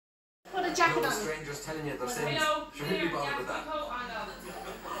the jacket on. Strangers telling you their sins. Should we be bothered with that? Well,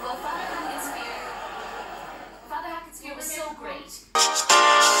 Father Hackett's view was so great.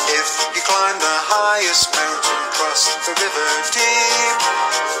 If you climb the highest mountain, cross the river deep,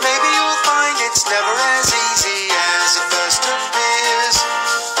 maybe you'll find it's never as easy as it first appears.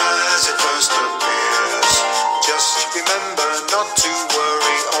 As it first appears. Just remember not to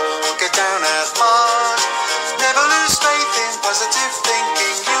worry or get down at heart. Never lose faith in positive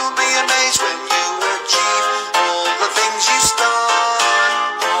thinking. You'll be amazed when you achieve all the things you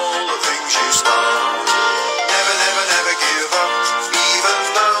start. All the things you start. Never, never, never give up, even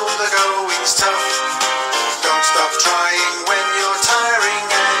though the going's tough. Don't stop trying when you're tiring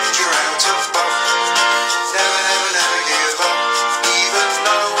and you're out of puff. Never, never, never give up, even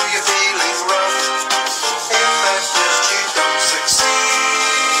though you're feeling rough. If at first you don't succeed,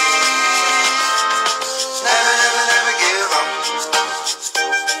 never, never, never give up.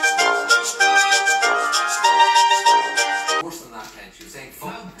 Worse than that, Ken. She was saying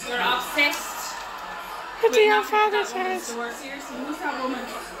fuck. You're obsessed. Could be our father's house. Seriously, who's that woman?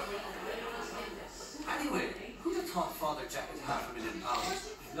 Anyway, who'd have thought Father Jack had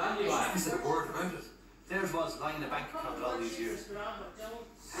 £500,000? He said a word about it. Theirs was lying in a bank account all these years. How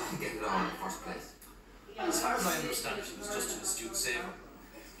did he get it on in the first place? Well, as far as I understand it, he was just an astute saver.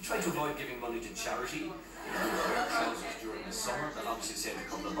 He tried to avoid giving money to charity. He would wear trousers during the summer. That obviously saved a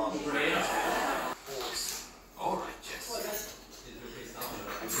couple of bottles. Horse. All right, Jess.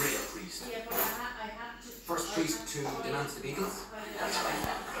 A great priest. First priest to denounce the Beatles. That's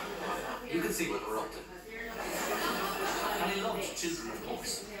right. You could see what they were up to. And he loved children, of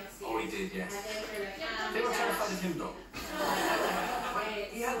course. Oh, he did, yes. They were terrified of him, though.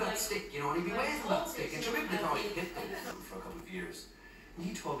 He had that stick, you know, and he'd be waving that stick, and she maybe they thought he'd hit them for a couple of years. And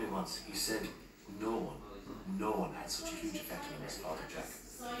he told me once, he said, no one had such a huge effect on him as Father Jack.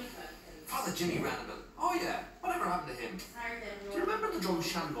 Father Jimmy Randall. Oh yeah, whatever happened to him? Do you remember the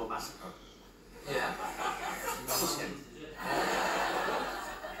Drumshanbo massacre? Yeah, that was him.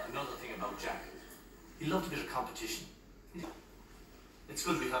 Another thing about Jack, he loved a bit of competition. It's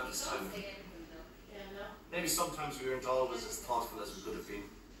good we have this time. Maybe sometimes we weren't always as thoughtful as we could have been.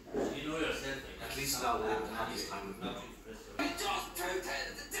 At least now we're able to have this time with me. We just proved that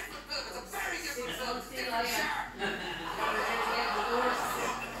it's a different film, it's a very different film, it's a different genre.